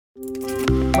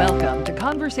Welcome to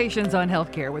Conversations on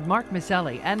Healthcare with Mark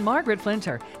Maselli and Margaret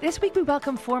Flinter. This week we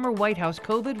welcome former White House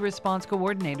COVID response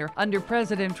coordinator under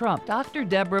President Trump, Dr.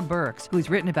 Deborah Birx, who's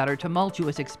written about her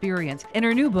tumultuous experience in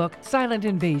her new book, Silent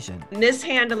Invasion.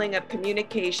 Mishandling of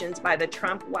communications by the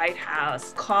Trump White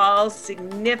House caused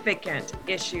significant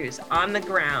issues on the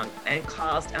ground and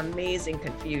caused amazing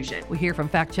confusion. We hear from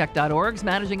factcheck.org's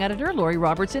managing editor, Lori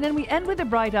Robertson, and we end with a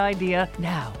bright idea.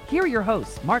 Now, here are your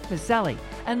hosts, Mark Maselli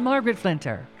and Margaret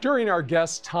Flinter. During our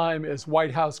guest's time as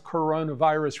White House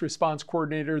coronavirus response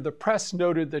coordinator, the press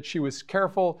noted that she was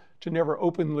careful to never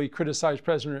openly criticize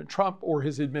President Trump or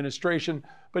his administration.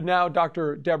 But now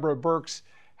Dr. Deborah Birx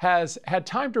has had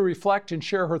time to reflect and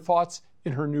share her thoughts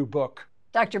in her new book.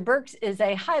 Dr. Birx is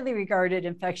a highly regarded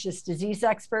infectious disease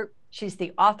expert. She's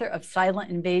the author of Silent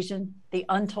Invasion, The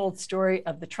Untold Story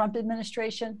of the Trump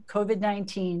Administration,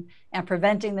 COVID-19, and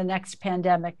Preventing the Next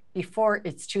Pandemic Before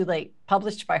It's Too Late,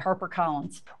 published by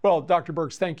HarperCollins. Well, Dr.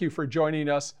 Birx, thank you for joining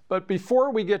us. But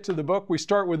before we get to the book, we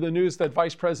start with the news that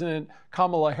Vice President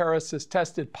Kamala Harris has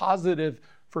tested positive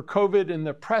for COVID, and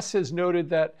the press has noted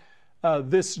that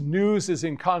this news is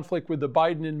in conflict with the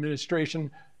Biden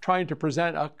administration trying to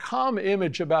present a calm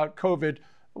image about COVID.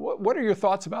 What are your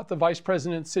thoughts about the vice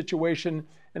president's situation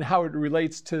and how it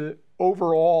relates to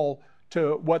overall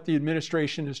to what the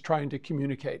administration is trying to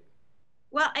communicate?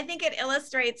 Well, I think it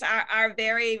illustrates our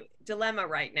very dilemma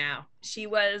right now. She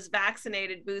was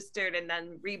vaccinated, boosted, and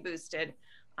then reboosted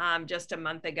just a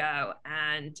month ago.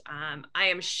 And I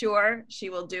am sure she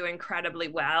will do incredibly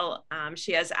well.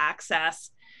 She has access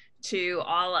to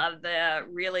all of the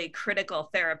really critical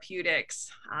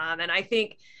therapeutics. And I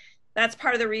think that's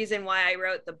part of the reason why I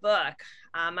wrote the book.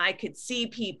 I could see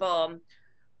people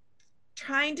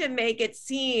trying to make it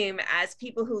seem as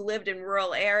people who lived in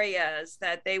rural areas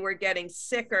that they were getting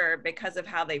sicker because of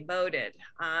how they voted.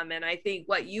 And I think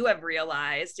what you have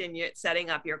realized in setting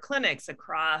up your clinics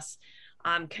across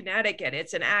Connecticut,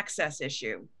 it's an access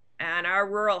issue. And our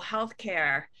rural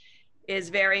healthcare is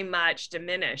very much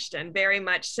diminished and very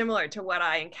much similar to what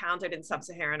I encountered in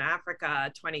sub-Saharan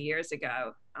Africa 20 years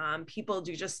ago. People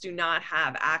just do not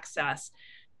have access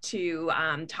to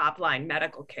top-line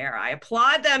medical care. I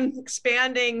applaud them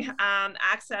expanding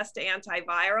access to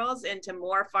antivirals into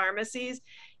more pharmacies.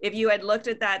 If you had looked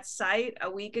at that site a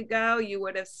week ago, you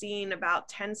would have seen about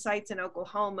 10 sites in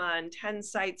Oklahoma and 10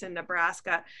 sites in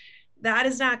Nebraska. That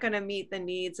is not going to meet the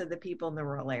needs of the people in the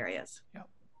rural areas. Yep.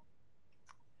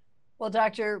 Well,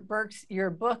 Dr. Birx, your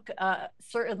book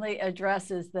certainly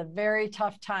addresses the very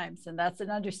tough times, and that's an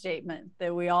understatement,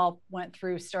 that we all went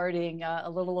through starting a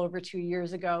little over 2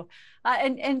 years ago,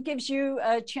 and gives you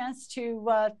a chance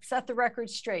to set the record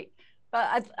straight.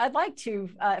 But I'd like to,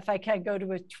 if I can, go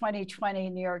to a 2020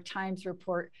 New York Times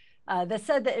report that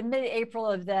said that in mid-April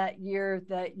of that year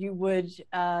that you would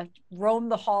roam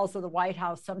the halls of the White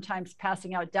House, sometimes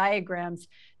passing out diagrams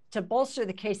to bolster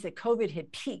the case that COVID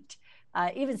had peaked.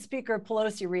 Even Speaker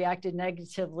Pelosi reacted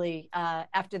negatively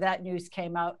after that news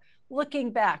came out.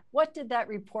 Looking back, what did that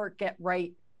report get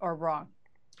right or wrong?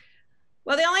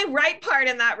 Well, the only right part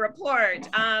in that report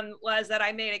was that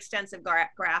I made extensive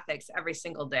graphics every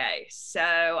single day.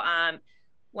 So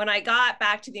when I got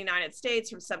back to the United States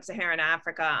from sub-Saharan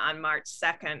Africa on March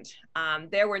 2nd,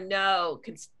 there were no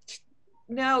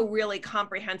really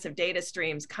comprehensive data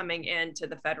streams coming into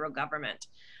the federal government.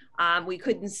 We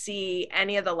couldn't see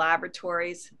any of the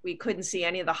laboratories. We couldn't see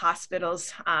any of the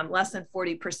hospitals. Less than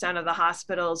 40% of the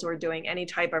hospitals were doing any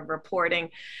type of reporting.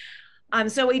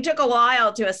 So we took a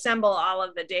while to assemble all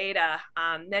of the data.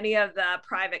 Many of the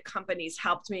private companies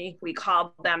helped me. We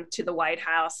called them to the White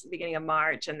House at the beginning of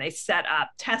March, and they set up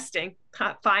testing,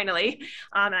 finally.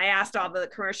 I asked all the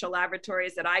commercial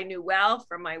laboratories that I knew well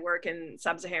from my work in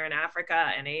sub-Saharan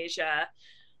Africa and Asia,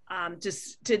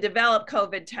 just to develop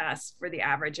COVID tests for the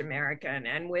average American.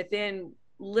 And within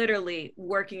literally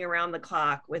working around the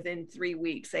clock, within 3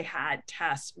 weeks, they had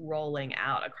tests rolling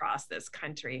out across this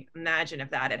country. Imagine if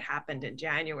that had happened in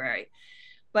January.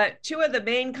 But two of the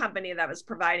main company that was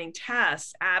providing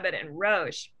tests, Abbott and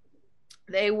Roche,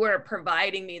 they were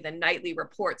providing me the nightly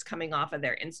reports coming off of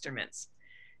their instruments.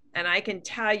 And I can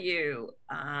tell you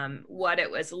what it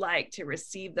was like to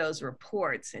receive those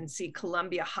reports and see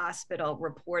Columbia Hospital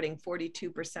reporting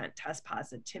 42% test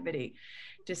positivity,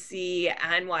 to see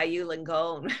NYU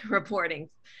Langone reporting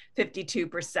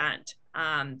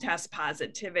 52% test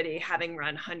positivity, having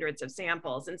run hundreds of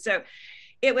samples. And so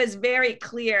it was very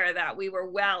clear that we were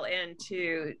well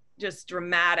into just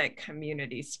dramatic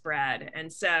community spread.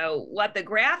 And so what the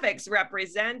graphics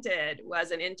represented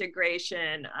was an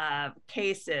integration of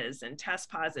cases and test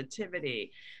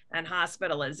positivity and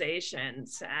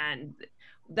hospitalizations. And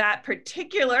That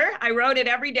particular, I wrote it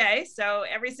every day. So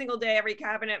every single day, every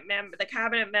cabinet member, the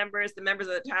cabinet members, the members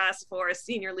of the task force,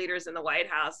 senior leaders in the White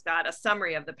House got a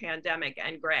summary of the pandemic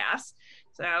and graphs.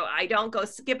 So I don't go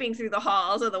skipping through the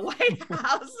halls of the White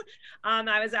House.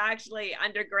 I was actually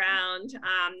underground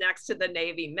next to the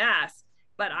Navy mess,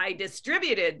 but I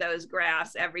distributed those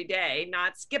graphs every day,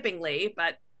 not skippingly,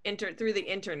 but through the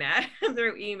internet,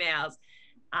 through emails.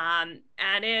 And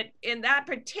in that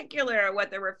particular,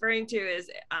 what they're referring to is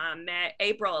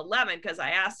April 11th, because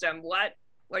I asked them, what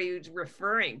are you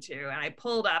referring to? And I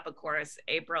pulled up, of course,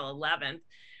 April 11th.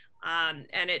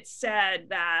 And it said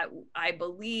that I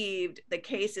believed the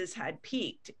cases had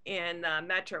peaked in the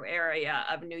metro area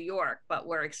of New York, but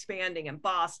were expanding in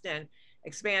Boston,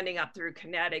 expanding up through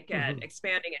Connecticut,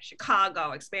 expanding in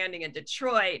Chicago, expanding in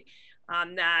Detroit,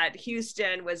 that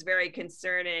Houston was very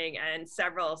concerning, and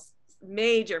several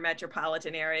major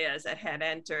metropolitan areas that had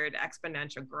entered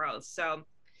exponential growth. So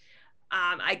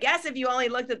I guess if you only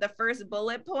looked at the first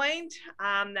bullet point,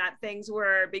 that things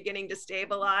were beginning to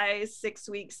stabilize 6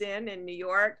 weeks in New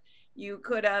York, you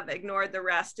could have ignored the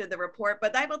rest of the report.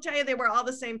 But I will tell you, they were all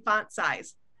the same font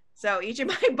size. So each of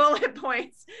my bullet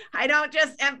points, I don't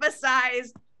just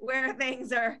emphasize where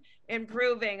things are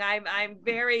improving. I'm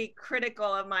very critical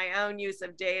of my own use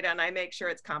of data, and I make sure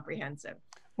it's comprehensive.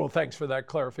 Well, thanks for that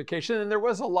clarification. And there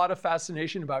was a lot of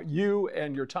fascination about you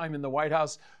and your time in the White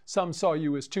House. Some saw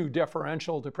you as too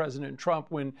deferential to President Trump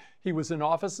when he was in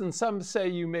office, and some say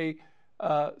you may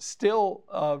still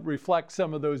reflect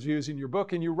some of those views in your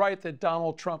book. And you write that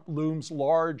Donald Trump looms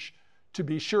large, to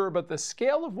be sure, but the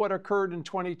scale of what occurred in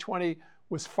 2020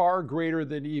 was far greater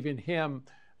than even him.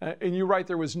 And you write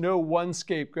there was no one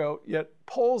scapegoat, yet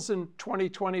polls in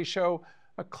 2020 show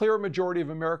a clear majority of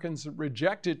Americans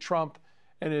rejected Trump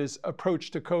and his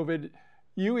approach to COVID.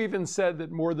 You even said that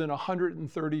more than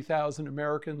 130,000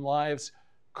 American lives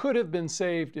could have been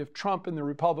saved if Trump and the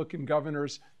Republican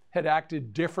governors had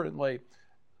acted differently.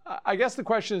 I guess the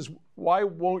question is, why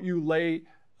won't you lay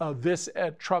this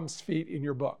at Trump's feet in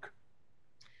your book?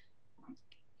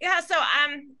 Yeah, so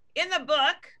in the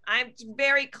book, I'm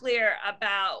very clear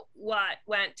about what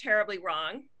went terribly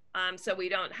wrong, so we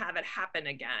don't have it happen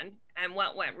again, and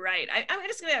what went right. I'm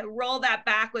just going to roll that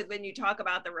back with when you talk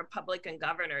about the Republican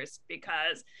governors,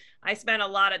 because I spent a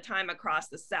lot of time across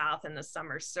the South in the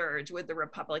summer surge with the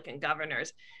Republican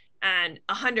governors, and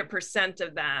 100%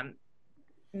 of them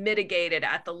mitigated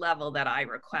at the level that I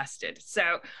requested.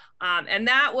 So, and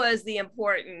that was the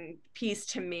important piece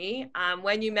to me.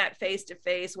 When you met face to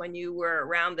face, when you were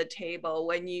around the table,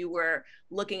 when you were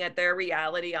looking at their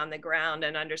reality on the ground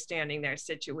and understanding their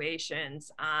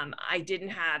situations, I didn't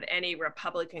have any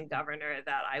Republican governor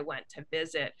that I went to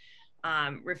visit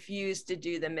refused to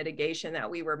do the mitigation that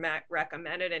we were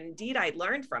recommended. And indeed, I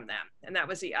learned from them. And that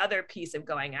was the other piece of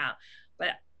going out. But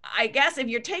I guess if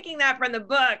you're taking that from the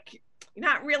book, you're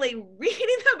not really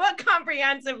reading the book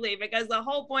comprehensively, because the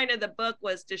whole point of the book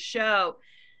was to show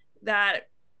that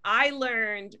I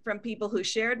learned from people who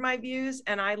shared my views,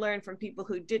 and I learned from people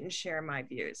who didn't share my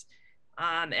views.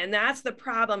 And that's the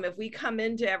problem. If we come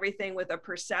into everything with a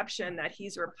perception that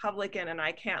he's Republican and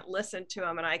I can't listen to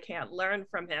him and I can't learn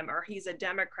from him, or he's a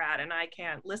Democrat and I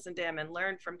can't listen to him and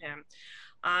learn from him,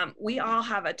 we all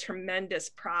have a tremendous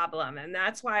problem. And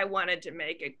that's why I wanted to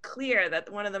make it clear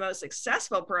that one of the most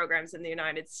successful programs in the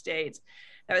United States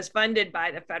that was funded by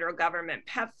the federal government,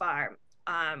 PEPFAR,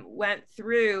 went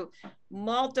through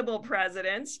multiple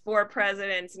presidents, 4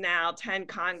 presidents now, 10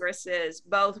 Congresses,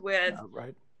 both with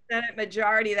Senate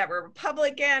majority that were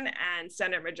Republican and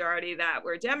Senate majority that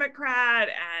were Democrat,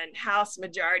 and House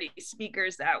majority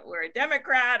speakers that were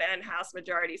Democrat and House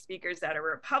majority speakers that are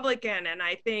Republican. And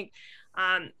I think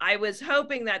I was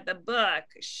hoping that the book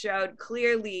showed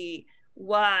clearly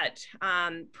what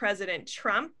President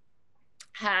Trump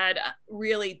had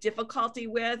really difficulty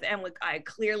with, and I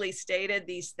clearly stated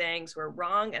these things were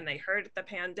wrong and they hurt the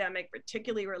pandemic,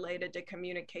 particularly related to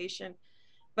communication.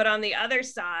 But on the other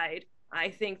side, I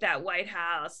think that White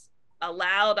House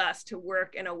allowed us to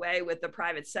work in a way with the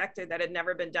private sector that had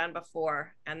never been done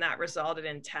before, and that resulted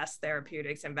in tests,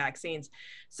 therapeutics, and vaccines.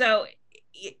 So,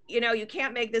 you know, you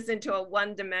can't make this into a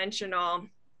one-dimensional,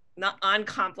 not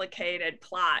uncomplicated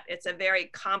plot. It's a very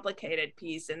complicated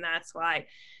piece, and that's why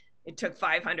it took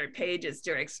 500 pages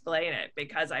to explain it,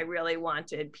 because I really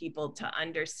wanted people to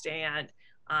understand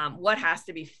what has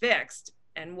to be fixed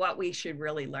and what we should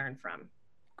really learn from.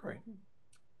 Great.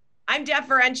 I'm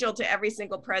deferential to every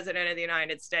single president of the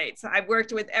United States. I've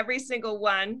worked with every single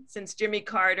one since Jimmy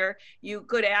Carter. You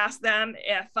could ask them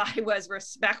if I was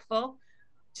respectful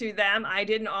to them. I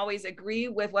didn't always agree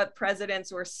with what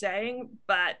presidents were saying,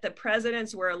 but the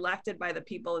presidents were elected by the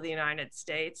people of the United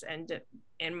States. And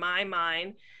in my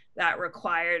mind, that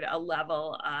required a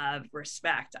level of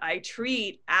respect. I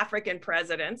treat African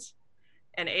presidents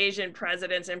and Asian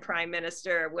presidents and prime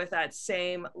minister with that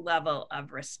same level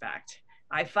of respect.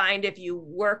 I find if you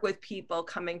work with people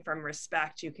coming from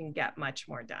respect, you can get much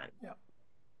more done. Yeah.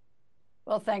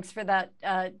 Well, thanks for that,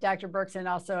 Dr. Birx. And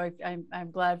also,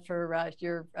 I'm glad for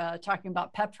your talking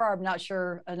about PEPFAR. I'm not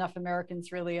sure enough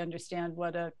Americans really understand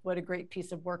what a great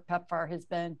piece of work PEPFAR has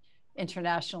been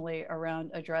internationally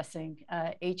around addressing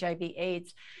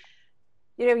HIV/AIDS.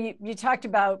 You know, you talked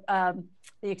about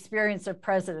the experience of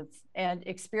presidents, and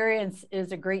experience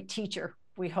is a great teacher,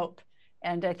 we hope.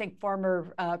 And I think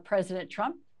former President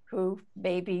Trump, who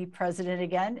may be president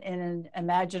again in an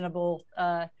imaginable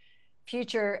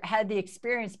future, had the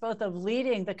experience both of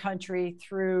leading the country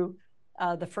through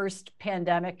the first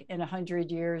pandemic in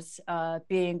 100 years,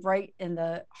 being right in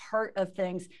the heart of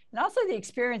things, and also the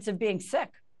experience of being sick,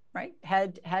 right?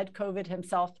 Had COVID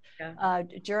himself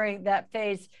during that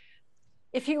phase.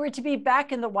 If he were to be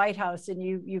back in the White House and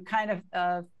you kind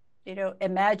of,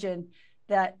 imagine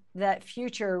that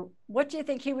future, what do you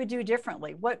think he would do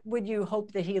differently? What would you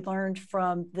hope that he learned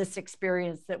from this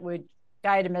experience that would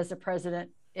guide him as a president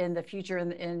in the future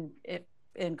in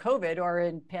COVID or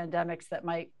in pandemics that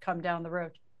might come down the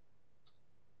road?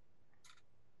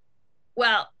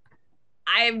 Well,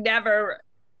 I have never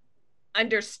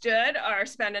understood or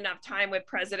spent enough time with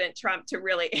President Trump to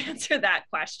really answer that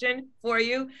question for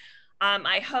you.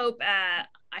 I hope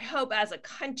as a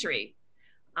country,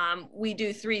 we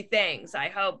do three things. I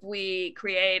hope we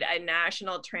create a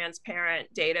national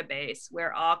transparent database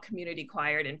where all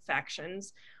community-acquired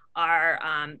infections are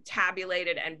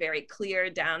tabulated and very clear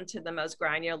down to the most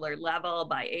granular level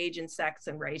by age and sex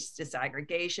and race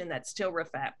disaggregation that still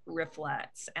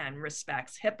reflects and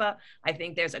respects HIPAA. I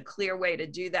think there's a clear way to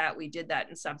do that. We did that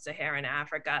in sub-Saharan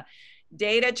Africa.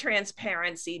 Data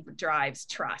transparency drives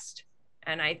trust.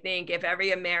 And I think if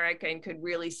every American could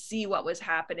really see what was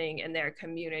happening in their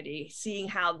community, seeing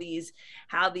how these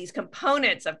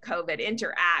components of COVID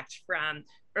interact from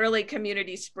early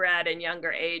community spread in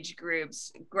younger age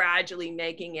groups, gradually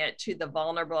making it to the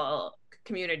vulnerable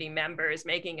community members,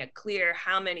 making it clear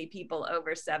how many people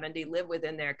over 70 live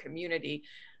within their community.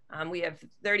 We have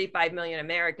 35 million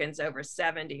Americans over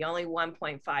 70, only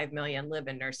 1.5 million live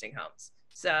in nursing homes.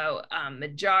 So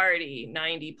majority,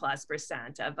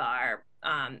 90+% of our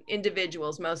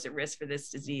individuals most at risk for this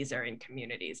disease are in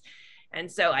communities. And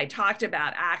so I talked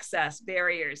about access,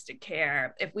 barriers to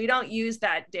care. If we don't use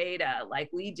that data like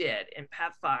we did in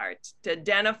PEPFAR to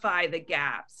identify the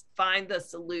gaps, find the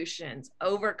solutions,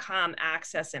 overcome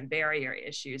access and barrier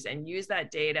issues, and use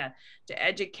that data to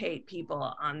educate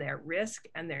people on their risk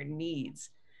and their needs,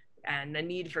 and the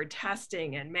need for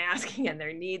testing and masking and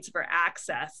their needs for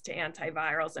access to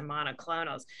antivirals and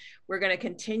monoclonals, we're going to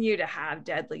continue to have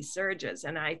deadly surges.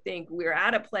 And I think we're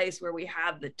at a place where we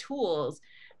have the tools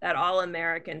that all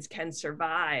Americans can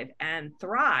survive and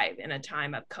thrive in a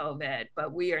time of COVID,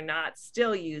 but we are not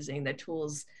still using the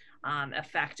tools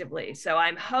effectively. So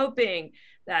I'm hoping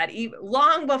that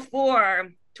long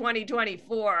before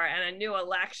 2024 and a new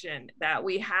election, that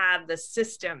we have the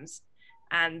systems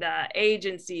and the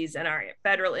agencies and our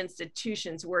federal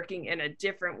institutions working in a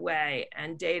different way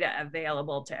and data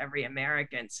available to every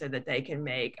American so that they can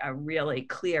make a really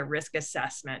clear risk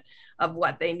assessment of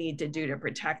what they need to do to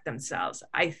protect themselves.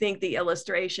 I think the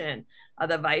illustration of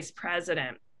the vice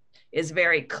president is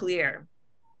very clear.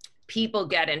 People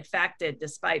get infected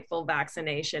despite full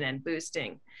vaccination and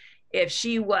boosting. If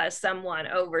she was someone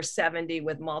over 70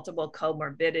 with multiple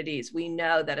comorbidities, we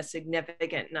know that a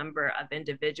significant number of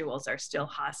individuals are still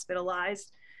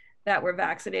hospitalized that were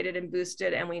vaccinated and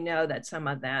boosted, and we know that some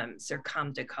of them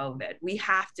succumb to COVID. We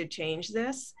have to change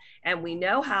this, and we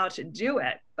know how to do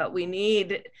it, but we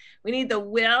need the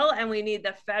will, and we need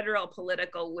the federal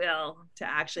political will to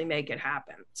actually make it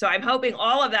happen. So I'm hoping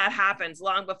all of that happens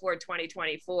long before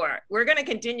 2024. We're going to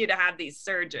continue to have these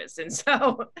surges, and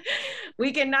so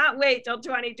we cannot wait till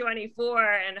 2024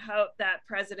 and hope that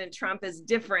President Trump is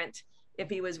different if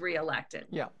he was reelected.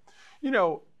 Yeah.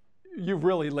 You've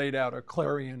really laid out a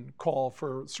clarion call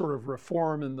for sort of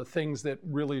reform and the things that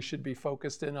really should be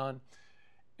focused in on.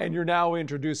 And you're now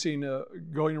introducing,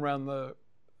 going around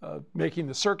making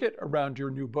the circuit around your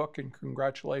new book, and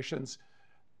congratulations.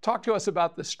 Talk to us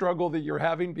about the struggle that you're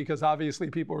having, because obviously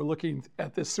people are looking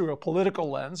at this through a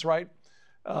political lens, right?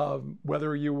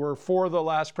 Whether you were for the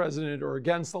last president or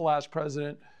against the last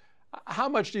president, how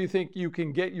much do you think you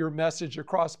can get your message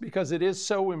across? Because it is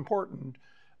so important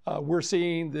We're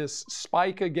seeing this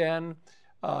spike again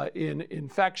in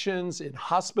infections, in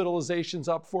hospitalizations,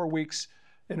 up 4 weeks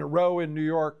in a row in New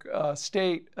York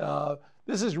State.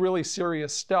 This is really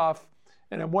serious stuff.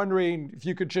 And I'm wondering if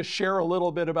you could just share a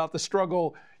little bit about the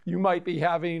struggle you might be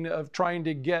having of trying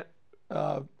to get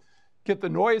the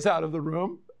noise out of the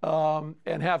room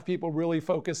and have people really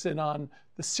focus in on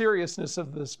the seriousness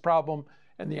of this problem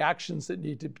and the actions that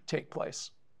need to take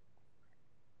place.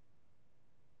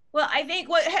 Well, I think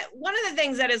one of the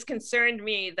things that has concerned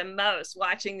me the most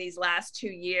watching these last 2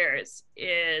 years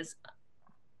is,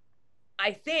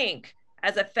 I think,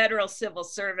 as a federal civil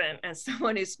servant, as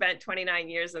someone who spent 29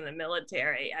 years in the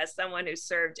military, as someone who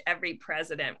served every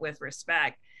president with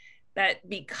respect, that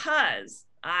because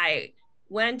I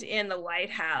went in the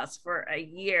White House for a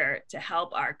year to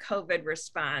help our COVID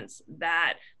response,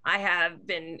 that I have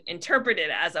been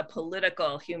interpreted as a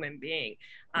political human being.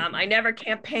 I never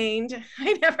campaigned.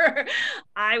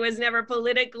 I was never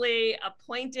politically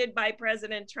appointed by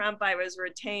President Trump. I was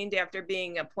retained after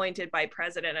being appointed by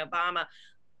President Obama.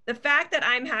 The fact that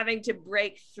I'm having to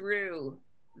break through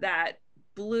that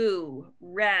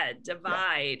blue-red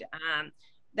divide,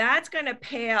 that's going to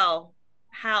pale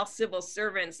how civil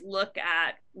servants look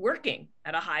at working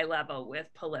at a high level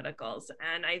with politicals.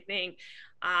 And I think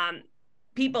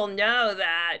people know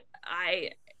that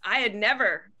I had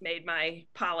never made my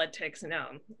politics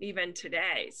known, even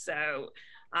today. So,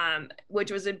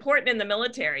 which was important in the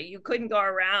military. You couldn't go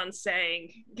around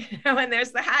saying, and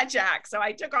there's the Hatch Act. So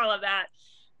I took all of that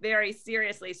very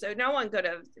seriously. So no one could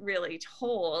have really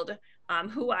told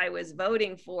who I was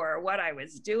voting for, or what I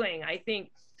was doing. I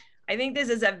think this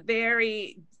is a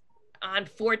very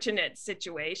unfortunate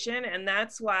situation. And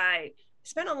that's why I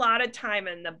spent a lot of time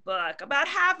in the book. About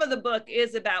half of the book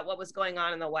is about what was going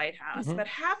on in the White House, but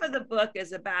half of the book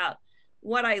is about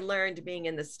what I learned being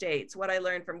in the states, what I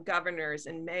learned from governors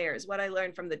and mayors, what I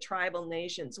learned from the tribal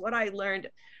nations, what I learned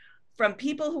from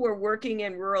people who were working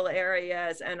in rural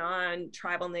areas and on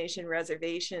tribal nation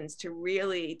reservations to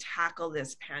really tackle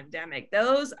this pandemic.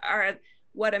 Those are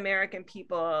what American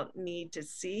people need to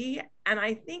see. And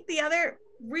I think the other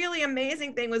really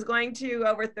amazing thing was going to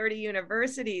over 30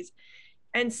 universities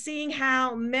and seeing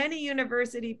how many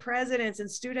university presidents and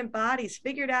student bodies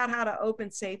figured out how to open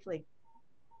safely.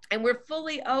 And we're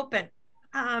fully open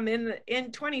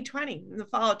in 2020, in the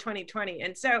fall of 2020.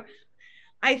 And so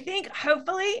I think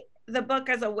hopefully the book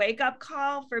is a wake-up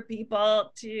call for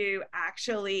people to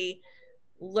actually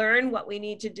learn what we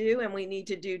need to do, and we need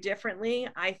to do differently.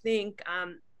 I think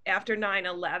after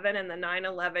 9/11 and the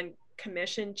 9/11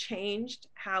 Commission changed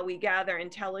how we gather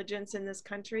intelligence in this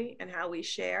country and how we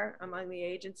share among the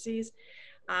agencies.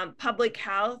 Public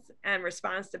health and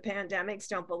response to pandemics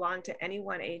don't belong to any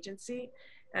one agency.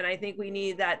 And I think we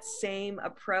need that same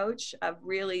approach of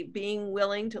really being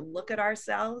willing to look at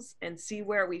ourselves and see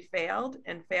where we failed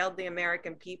and failed the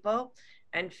American people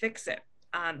and fix it.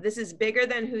 This is bigger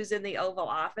than who's in the Oval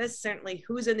Office. Certainly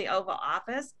who's in the Oval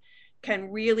Office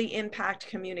can really impact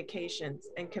communications,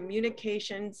 and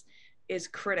communications is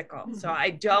critical. So I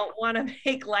don't want to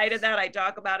make light of that. I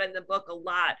talk about it in the book a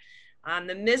lot.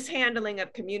 The mishandling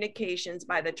of communications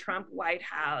by the Trump White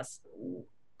House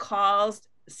caused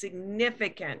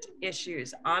significant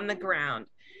issues on the ground,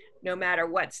 no matter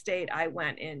what state I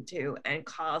went into, and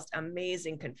caused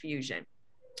amazing confusion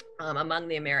among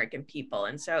the American people.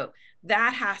 And so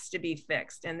that has to be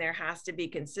fixed, and there has to be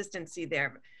consistency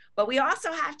there. But we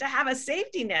also have to have a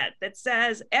safety net that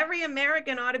says every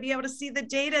American ought to be able to see the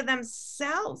data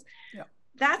themselves. Yeah.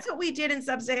 That's what we did in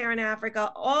sub-Saharan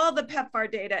Africa. All the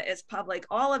PEPFAR data is public.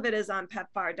 All of it is on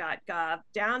pepfar.gov,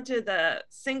 down to the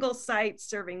single site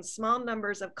serving small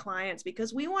numbers of clients,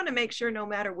 because we want to make sure no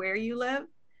matter where you live,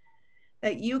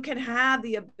 that you can have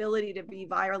the ability to be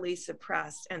virally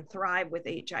suppressed and thrive with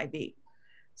HIV.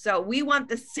 So we want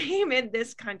the same in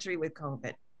this country with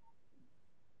COVID.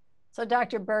 So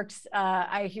Dr. Birx,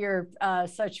 I hear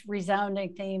such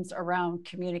resounding themes around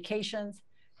communications,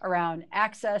 around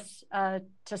access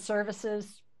to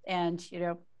services. And,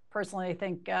 personally, I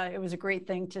think it was a great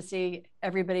thing to see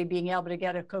everybody being able to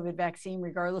get a COVID vaccine,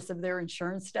 regardless of their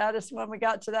insurance status when we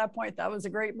got to that point. That was a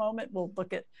great moment. We'll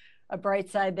look at a bright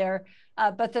side there.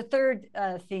 But the third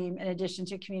theme, in addition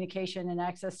to communication and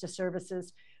access to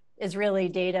services, is really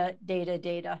data.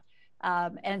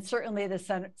 And certainly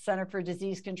the Center for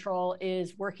Disease Control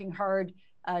is working hard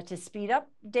to speed up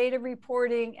data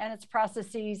reporting and its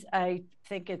processes. I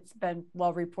think it's been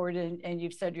well reported, and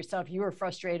you've said yourself you were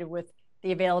frustrated with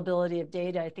the availability of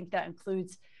data. I think that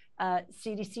includes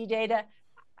CDC data.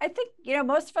 I think,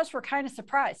 most of us were kind of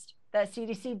surprised that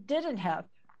CDC didn't have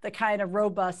the kind of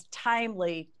robust,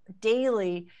 timely,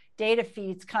 daily data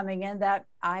feeds coming in that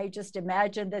I just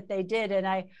imagined that they did. And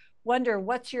I wonder,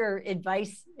 what's your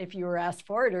advice if you were asked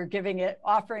for it or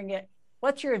offering it?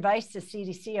 What's your advice to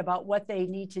CDC about what they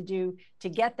need to do to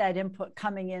get that input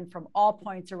coming in from all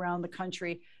points around the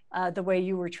country, the way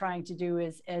you were trying to do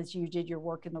as you did your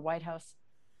work in the White House?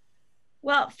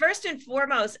 Well, first and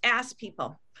foremost, ask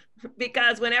people.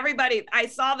 Because when I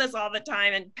saw this all the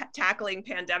time in tackling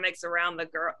pandemics around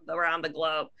the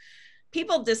globe,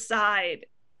 people decide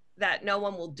that no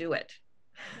one will do it.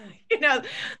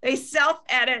 They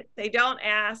self-edit, they don't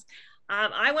ask.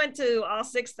 I went to all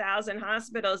 6,000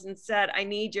 hospitals and said, I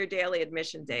need your daily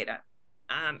admission data.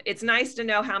 It's nice to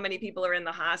know how many people are in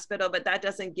the hospital, but that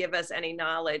doesn't give us any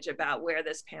knowledge about where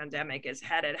this pandemic is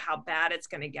headed, how bad it's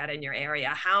going to get in your area,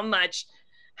 how much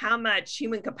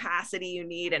human capacity you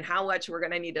need, and how much we're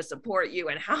going to need to support you,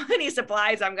 and how many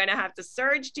supplies I'm going to have to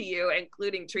surge to you,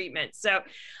 including treatment. So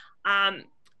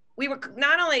we were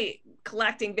not only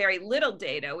collecting very little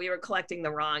data, we were collecting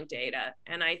the wrong data.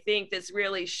 And I think this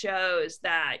really shows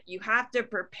that you have to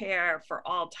prepare for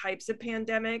all types of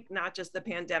pandemic, not just the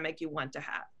pandemic you want to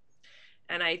have.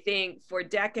 And I think for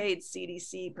decades,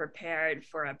 CDC prepared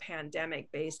for a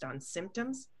pandemic based on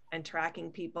symptoms and tracking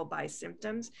people by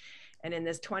symptoms. And in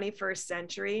this 21st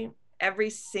century, every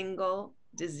single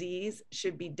disease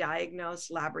should be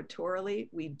diagnosed laboratorily.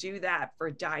 We do that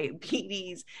for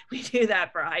diabetes. We do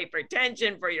that for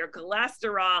hypertension, for your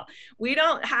cholesterol. We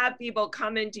don't have people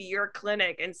come into your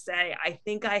clinic and say, I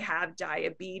think I have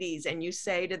diabetes. And you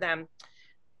say to them,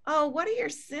 oh, what are your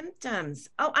symptoms?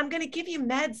 Oh, I'm going to give you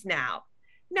meds now.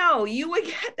 No, you would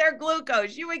get their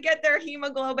glucose, you would get their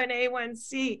hemoglobin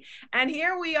A1C. And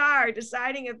here we are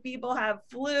deciding if people have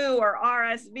flu or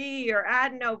RSV or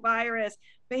adenovirus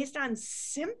based on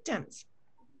symptoms.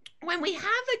 When we have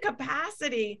the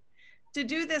capacity to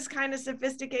do this kind of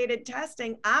sophisticated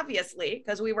testing, obviously,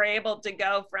 because we were able to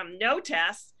go from no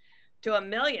tests to 1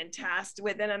 million tests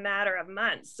within a matter of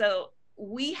months. So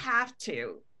we have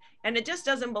to. And it just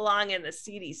doesn't belong in the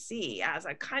CDC as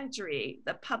a country.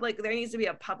 There needs to be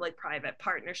a public-private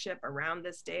partnership around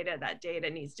this data. That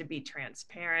data needs to be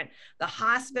transparent. The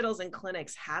hospitals and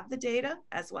clinics have the data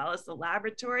as well as the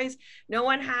laboratories. No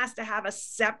one has to have a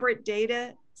separate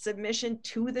data submission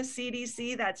to the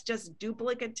CDC. That's just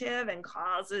duplicative and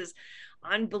causes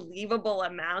unbelievable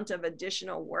amount of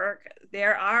additional work.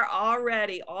 There are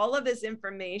already, all of this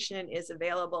information is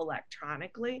available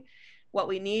electronically. What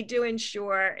we need to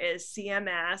ensure is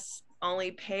CMS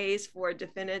only pays for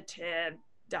definitive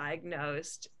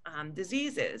diagnosed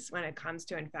diseases when it comes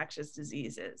to infectious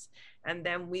diseases. And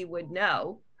then we would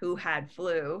know who had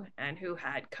flu and who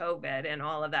had COVID, and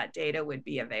all of that data would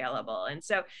be available. And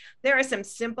so there are some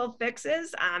simple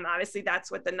fixes. Obviously,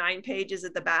 that's what the 9 pages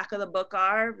at the back of the book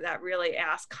are that really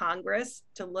ask Congress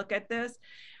to look at this.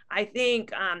 I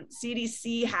think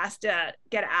CDC has to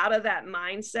get out of that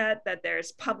mindset that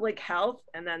there's public health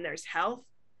and then there's health.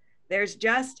 There's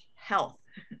just health.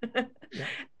 Yeah.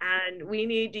 And we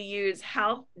need to use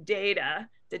health data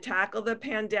to tackle the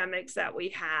pandemics that we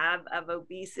have of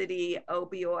obesity,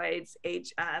 opioids,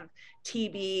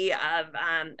 TB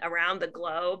around the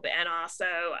globe, and also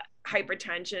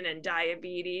hypertension and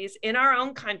diabetes in our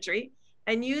own country,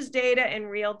 and use data in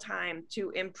real time to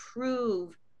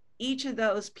improve each of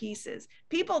those pieces.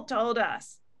 People told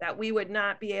us that we would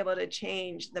not be able to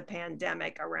change the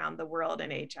pandemic around the world in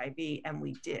HIV, and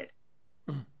we did.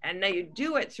 And now you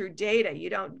do it through data. You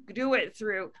don't do it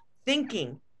through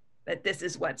thinking that this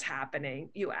is what's happening.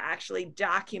 You actually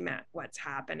document what's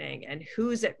happening and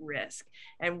who's at risk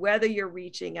and whether you're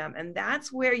reaching them. And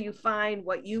that's where you find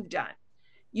what you've done.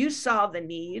 You saw the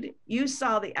need, you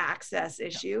saw the access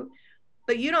issue,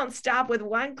 but you don't stop with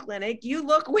one clinic. You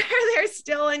look where there's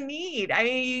still a need. I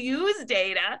mean, you use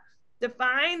data to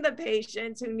find the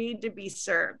patients who need to be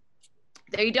served.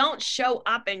 They don't show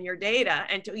up in your data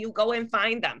until you go and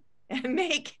find them and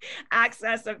make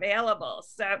access available.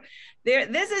 So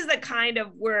this is the kind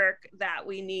of work that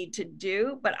we need to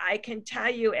do. But I can tell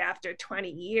you, after 20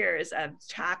 years of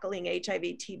tackling HIV,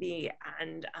 TB,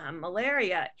 and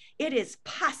malaria, it is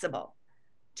possible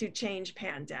to change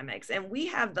pandemics. And we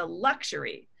have the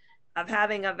luxury of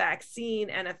having a vaccine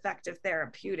and effective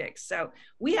therapeutics. So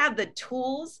we have the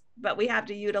tools, but we have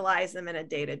to utilize them in a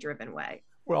data-driven way.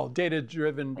 Well,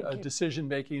 data-driven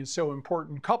decision-making is so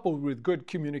important, coupled with good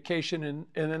communication. And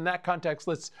in that context,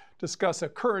 let's discuss a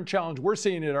current challenge we're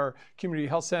seeing at our community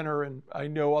health center, and I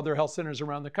know other health centers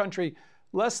around the country.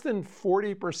 Less than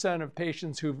 40% of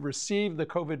patients who've received the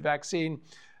COVID vaccine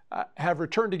have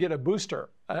returned to get a booster.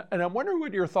 And I'm wondering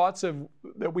what your thoughts of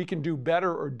that we can do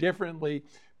better or differently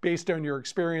based on your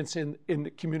experience in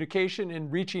the communication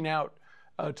and reaching out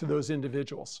to those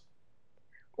individuals?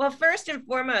 Well, first and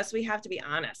foremost, we have to be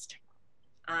honest.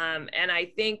 And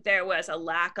I think there was a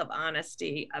lack of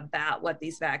honesty about what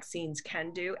these vaccines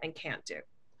can do and can't do.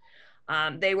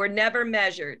 They were never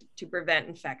measured to prevent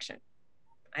infection.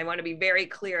 I want to be very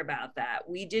clear about that.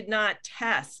 We did not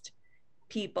test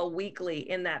people weekly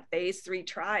in that phase 3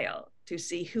 trial to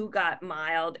see who got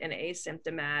mild and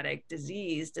asymptomatic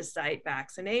disease to cite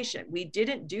vaccination. We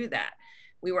didn't do that.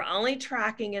 We were only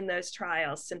tracking in those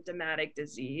trials symptomatic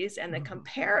disease, and the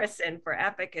comparison for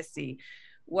efficacy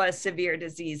was severe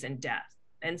disease and death.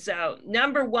 And so,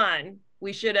 number one,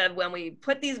 we should have, when we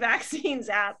put these vaccines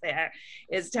out there,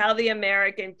 is tell the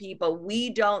American people, we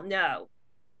don't know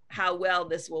how well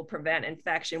this will prevent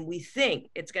infection. We think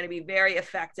it's going to be very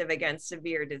effective against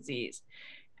severe disease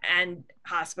and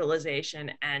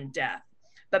hospitalization and death.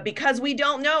 But because we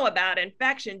don't know about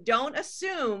infection, don't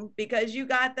assume because you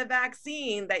got the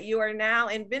vaccine that you are now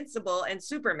invincible and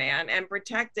Superman and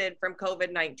protected from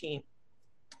COVID-19,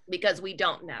 because we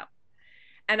don't know.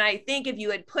 And I think if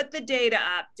you had put the data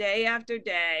up day after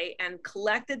day and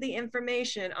collected the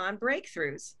information on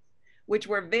breakthroughs, which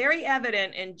were very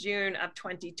evident in June of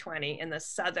 2020 in the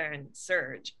southern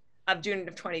surge, of June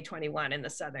of 2021 in the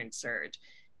southern surge,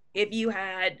 if you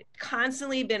had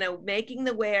constantly been making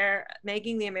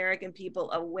the American people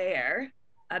aware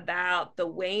about the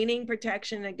waning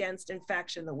protection against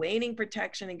infection, the waning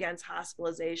protection against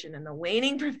hospitalization, and the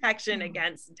waning protection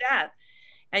against death,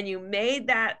 and you made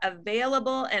that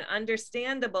available and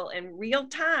understandable in real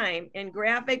time in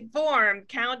graphic form,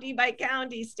 county by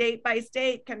county, state by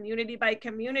state, community by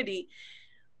community,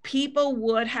 people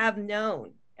would have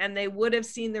known and they would have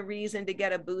seen the reason to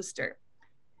get a booster.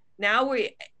 Now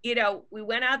we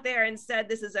went out there and said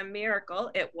this is a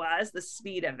miracle. It was the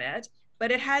speed of it,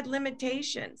 but it had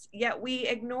limitations, yet we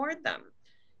ignored them.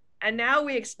 And now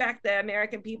we expect the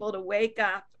American people to wake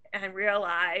up and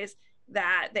realize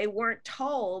that they weren't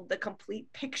told the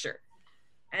complete picture.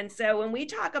 And so when we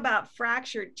talk about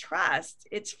fractured trust,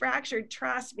 it's fractured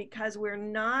trust because we're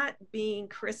not being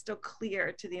crystal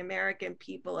clear to the American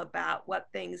people about what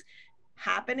things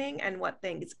happening and what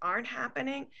things aren't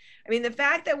happening. I mean, the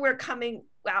fact that we're coming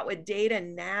out with data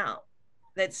now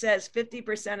that says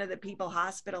 50% of the people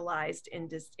hospitalized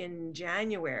in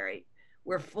January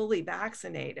were fully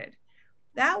vaccinated,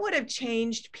 that would have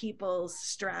changed people's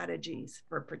strategies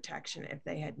for protection if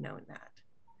they had known that.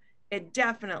 It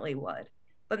definitely would.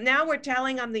 But now we're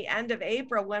telling them the end of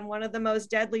April when one of the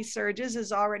most deadly surges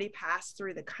has already passed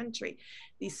through the country.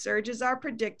 These surges are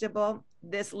predictable.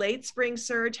 This late spring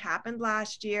surge happened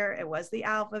last year. It was the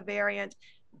Alpha variant,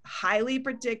 highly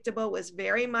predictable, was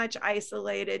very much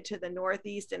isolated to the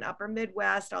Northeast and upper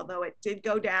Midwest, although it did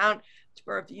go down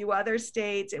for a few other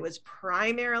states. It was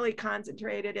primarily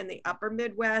concentrated in the upper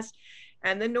Midwest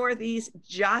and the Northeast.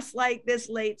 Just like this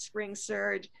late spring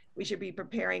surge, we should be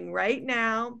preparing right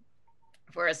now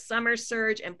for a summer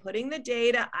surge and putting the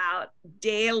data out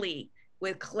daily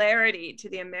with clarity to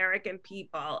the American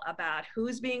people about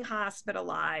who's being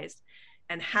hospitalized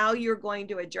and how you're going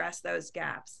to address those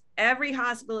gaps. Every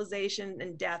hospitalization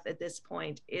and death at this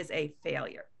point is a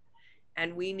failure.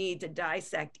 And we need to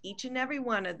dissect each and every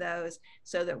one of those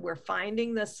so that we're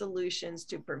finding the solutions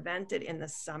to prevent it in the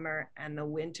summer and the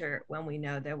winter when we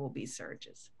know there will be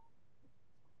surges.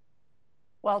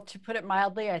 Well, to put it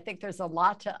mildly, I think there's a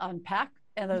lot to unpack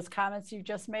in those comments you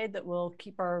just made that will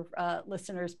keep our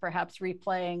listeners perhaps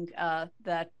replaying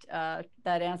that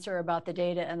answer about the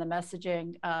data and the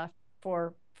messaging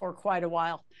for quite a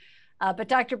while. But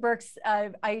Dr. Birx,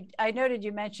 I noted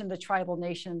you mentioned the tribal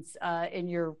nations in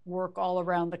your work all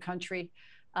around the country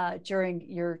during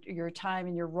your time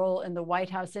and your role in the White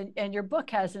House. And your book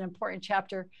has an important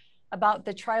chapter about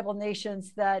the tribal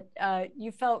nations that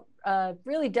you felt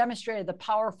really demonstrated the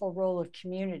powerful role of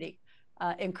community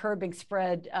in curbing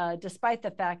spread, despite the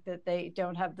fact that they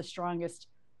don't have the strongest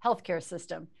healthcare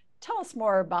system. Tell us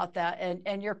more about that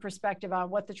and your perspective on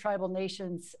what the tribal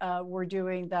nations were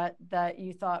doing that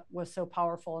you thought was so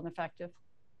powerful and effective.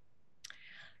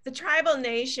 The tribal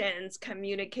nations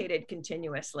communicated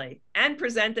continuously and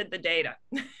presented the data.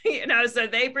 So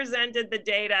they presented the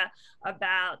data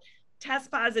about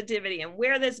test positivity and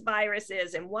where this virus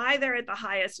is and why they're at the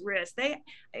highest risk.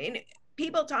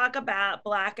 People talk about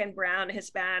Black and Brown,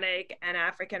 Hispanic, and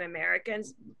African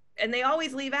Americans, and they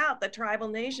always leave out the tribal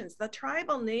nations. The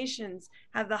tribal nations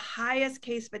have the highest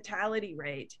case fatality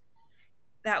rate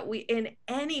that in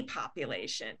any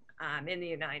population in the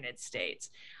United States.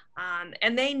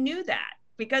 And they knew that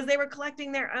because they were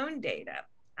collecting their own data.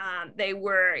 They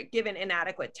were given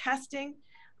inadequate testing.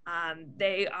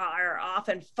 They are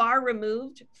often far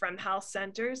removed from health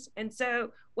centers. And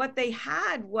so what they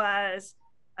had was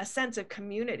a sense of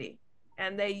community,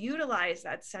 and they utilized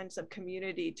that sense of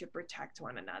community to protect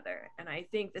one another. And I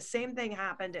think the same thing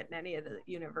happened at many of the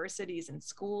universities and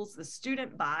schools. The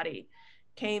student body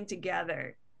came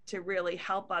together to really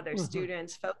help other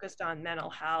students, focused on mental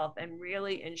health, and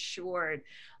really ensured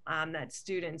that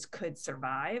students could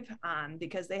survive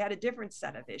because they had a different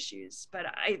set of issues. But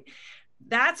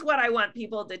that's what I want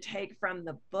people to take from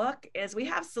the book, is we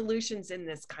have solutions in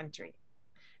this country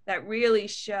that really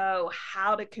show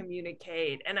how to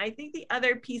communicate. And I think the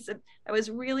other piece that was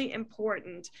really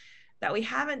important that we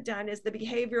haven't done is the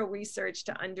behavioral research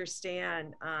to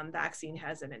understand vaccine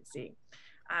hesitancy.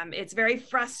 It's very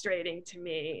frustrating to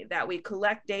me that we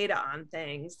collect data on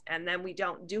things and then we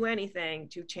don't do anything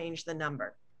to change the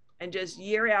number. And just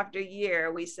year after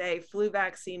year, we say flu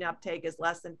vaccine uptake is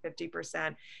less than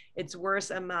 50%. It's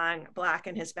worse among Black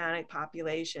and Hispanic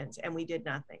populations, and we did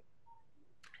nothing.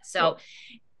 So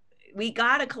we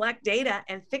got to collect data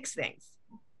and fix things.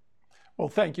 Well,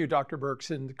 thank you, Dr.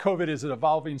 Birx. And COVID is an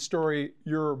evolving story.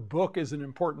 Your book is an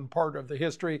important part of the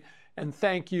history. And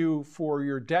thank you for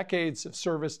your decades of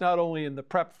service, not only in the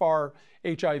PrEP/PHAR,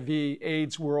 HIV,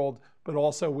 AIDS world, but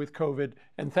also with COVID.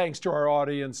 And thanks to our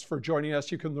audience for joining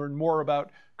us. You can learn more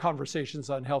about Conversations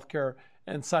on Healthcare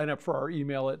and sign up for our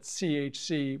email at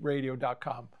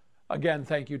chcradio.com. Again,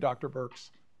 thank you, Dr.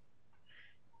 Birx.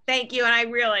 Thank you. And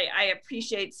I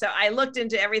appreciate, so I looked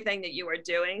into everything that you were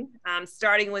doing,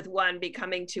 starting with 1,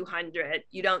 becoming 200.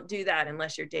 You don't do that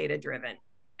unless you're data driven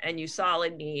and you saw a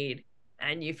need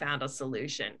and you found a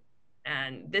solution.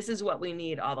 And this is what we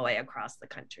need all the way across the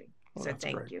country. Well, so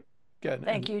thank you. Again,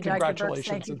 thank you, Dr. Birx.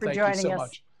 Thank you for joining us.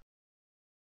 Much.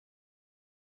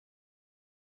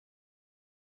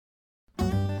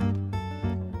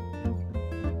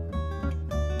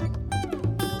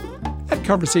 At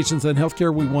Conversations on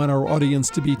Healthcare, we want our audience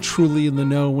to be truly in the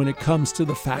know when it comes to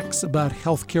the facts about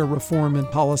healthcare reform and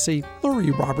policy.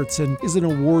 Lori Robertson is an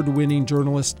award-winning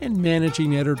journalist and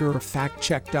managing editor of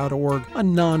FactCheck.org, a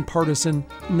nonpartisan,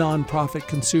 nonprofit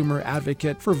consumer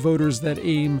advocate for voters that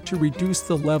aim to reduce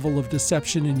the level of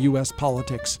deception in U.S.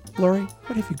 politics. Lori,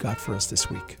 what have you got for us this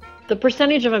week? The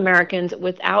percentage of Americans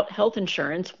without health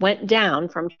insurance went down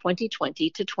from 2020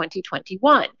 to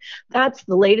 2021. That's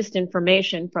the latest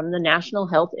information from the National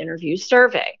Health Interview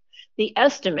Survey. The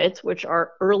estimates, which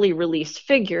are early release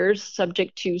figures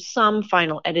subject to some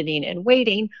final editing and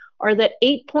weighting, are that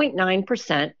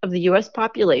 8.9% of the U.S.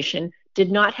 population did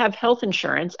not have health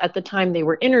insurance at the time they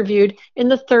were interviewed in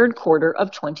the third quarter of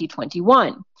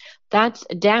 2021. That's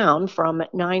down from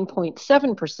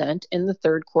 9.7% in the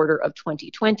third quarter of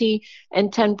 2020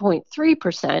 and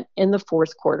 10.3% in the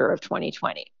fourth quarter of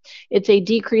 2020. It's a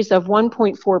decrease of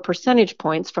 1.4 percentage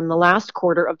points from the last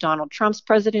quarter of Donald Trump's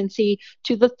presidency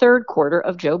to the third quarter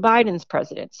of Joe Biden's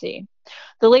presidency.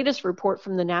 The latest report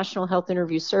from the National Health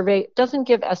Interview Survey doesn't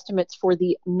give estimates for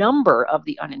the number of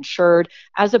the uninsured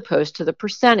as opposed to the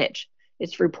percentage.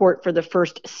 Its report for the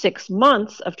first 6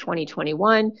 months of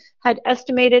 2021 had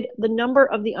estimated the number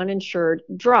of the uninsured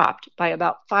dropped by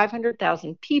about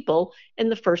 500,000 people in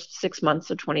the first 6 months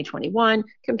of 2021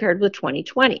 compared with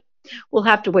 2020. We'll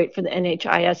have to wait for the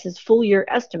NHIS's full year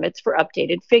estimates for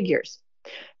updated figures.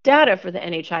 Data for the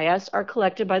NHIS are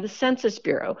collected by the Census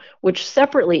Bureau, which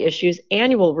separately issues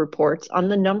annual reports on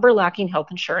the number lacking health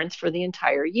insurance for the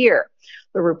entire year.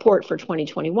 The report for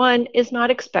 2021 is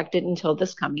not expected until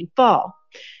this coming fall.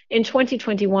 In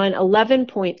 2021,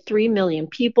 11.3 million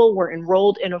people were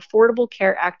enrolled in Affordable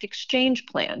Care Act exchange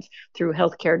plans through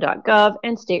healthcare.gov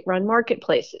and state-run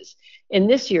marketplaces. In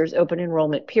this year's open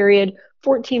enrollment period,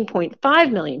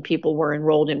 14.5 million people were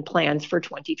enrolled in plans for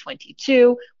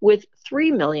 2022, with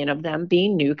 3 million of them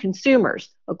being new consumers,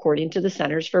 according to the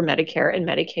Centers for Medicare and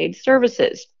Medicaid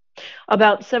Services.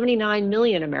 About 79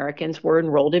 million Americans were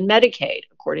enrolled in Medicaid,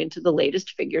 according to the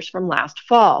latest figures from last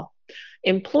fall.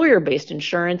 Employer-based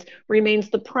insurance remains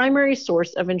the primary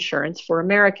source of insurance for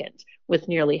Americans, with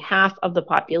nearly half of the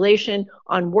population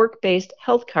on work-based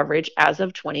health coverage as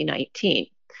of 2019.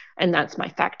 And that's my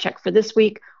fact check for this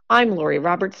week. I'm Lori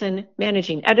Robertson,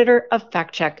 managing editor of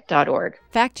FactCheck.org.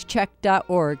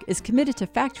 FactCheck.org is committed to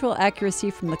factual accuracy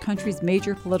from the country's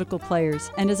major political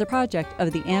players and is a project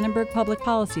of the Annenberg Public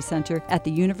Policy Center at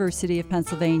the University of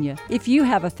Pennsylvania. If you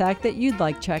have a fact that you'd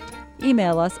like checked,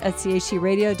 email us at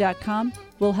chcradio.com.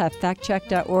 We'll have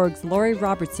FactCheck.org's Lori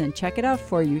Robertson check it out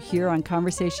for you here on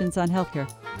Conversations on Healthcare.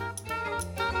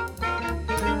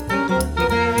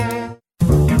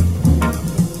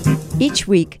 Each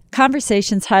week,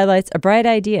 Conversations highlights a bright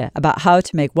idea about how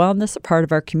to make wellness a part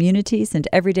of our communities and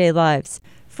everyday lives.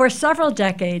 For several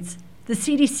decades, the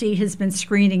CDC has been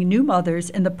screening new mothers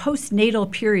in the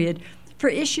postnatal period for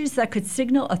issues that could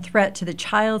signal a threat to the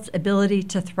child's ability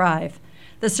to thrive.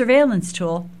 The surveillance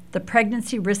tool, the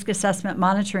Pregnancy Risk Assessment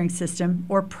Monitoring System,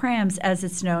 or PRAMS as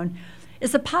it's known,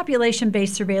 is a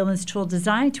population-based surveillance tool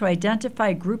designed to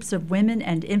identify groups of women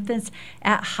and infants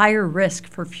at higher risk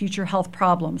for future health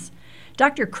problems.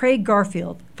 Dr. Craig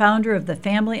Garfield, founder of the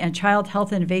Family and Child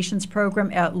Health Innovations Program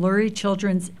at Lurie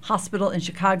Children's Hospital in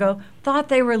Chicago, thought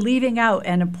they were leaving out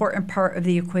an important part of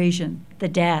the equation, the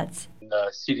dads.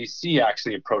 The CDC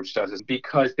actually approached us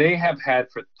because they have had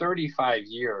for 35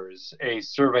 years a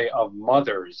survey of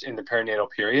mothers in the perinatal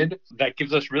period that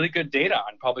gives us really good data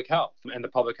on public health and the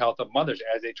public health of mothers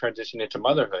as they transition into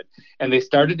motherhood. And they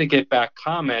started to get back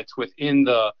comments within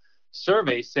the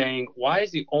survey saying, why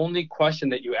is the only question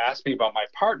that you asked me about my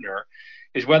partner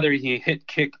is whether he hit,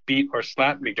 kick, beat, or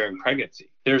slapped me during pregnancy?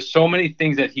 There's so many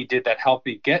things that he did that helped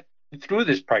me get through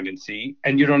this pregnancy,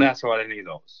 and you don't ask about any of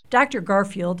those. Dr.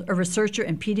 Garfield, a researcher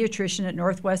and pediatrician at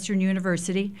Northwestern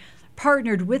University,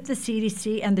 partnered with the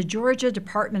CDC and the Georgia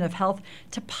Department of Health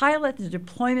to pilot the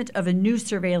deployment of a new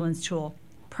surveillance tool,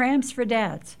 PRAMS for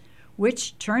Dads,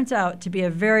 which turns out to be a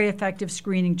very effective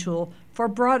screening tool for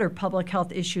broader public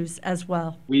health issues as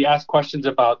well. We ask questions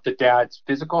about the dad's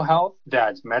physical health,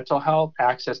 dad's mental health,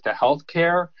 access to health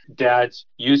care, dad's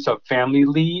use of family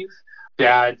leave,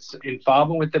 dad's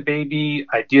involvement with the baby,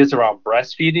 ideas around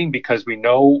breastfeeding, because we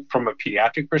know from a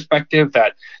pediatric perspective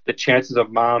that the chances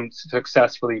of mom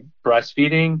successfully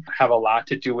breastfeeding have a lot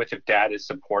to do with if dad is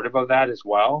supportive of that as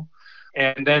well.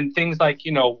 And then things like,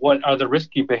 what are the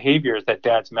risky behaviors that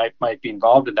dads might be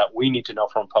involved in that we need to know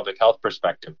from a public health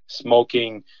perspective?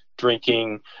 Smoking,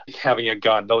 drinking, having a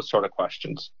gun, those sort of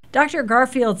questions. Dr.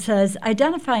 Garfield says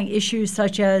identifying issues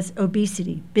such as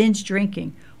obesity, binge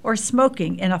drinking, or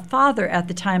smoking in a father at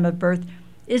the time of birth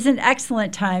is an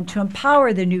excellent time to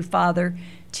empower the new father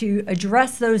to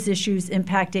address those issues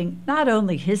impacting not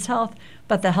only his health,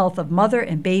 but the health of mother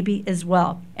and baby as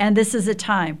well. And this is a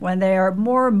time when they are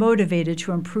more motivated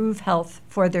to improve health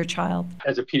for their child.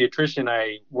 As a pediatrician,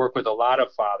 I work with a lot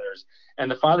of fathers, and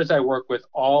the fathers I work with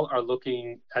all are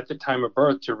looking at the time of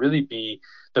birth to really be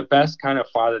the best kind of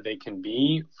father they can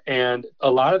be. And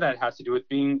a lot of that has to do with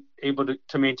being able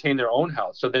to maintain their own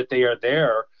health so that they are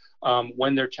there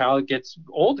when their child gets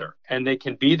older and they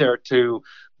can be there to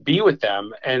be with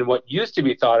them. And what used to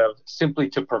be thought of simply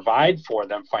to provide for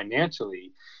them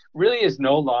financially really is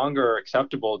no longer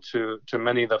acceptable to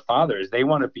many of the fathers. They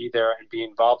want to be there and be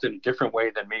involved in a different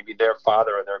way than maybe their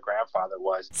father or their grandfather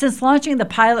was. Since launching the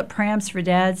pilot PRAMS for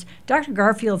Dads, Dr.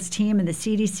 Garfield's team and the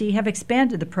CDC have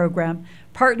expanded the program,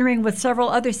 partnering with several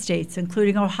other states,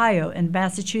 including Ohio and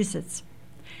Massachusetts.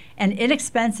 An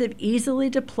inexpensive, easily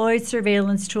deployed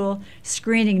surveillance tool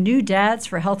screening new dads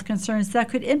for health concerns that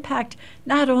could impact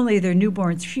not only their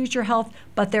newborn's future health,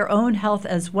 but their own health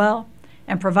as well,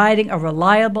 and providing a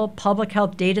reliable public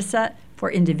health data set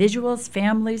for individuals,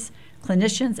 families,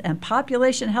 clinicians, and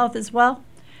population health as well.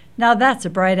 Now that's a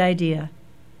bright idea.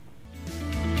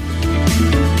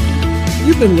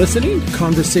 You've been listening to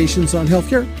Conversations on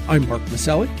Healthcare. I'm Mark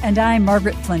Maselli. And I'm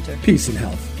Margaret Flinter. Peace and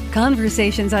health.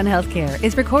 Conversations on Healthcare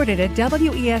is recorded at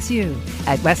WESU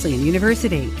at Wesleyan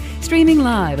University, streaming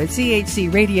live at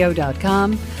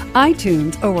chcradio.com,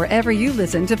 iTunes, or wherever you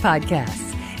listen to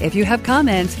podcasts. If you have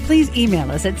comments, please email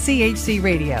us at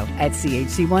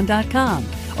chcradio@chc1.com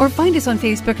or find us on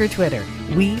Facebook or Twitter.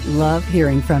 We love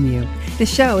hearing from you. The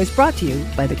show is brought to you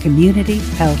by the Community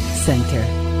Health Center.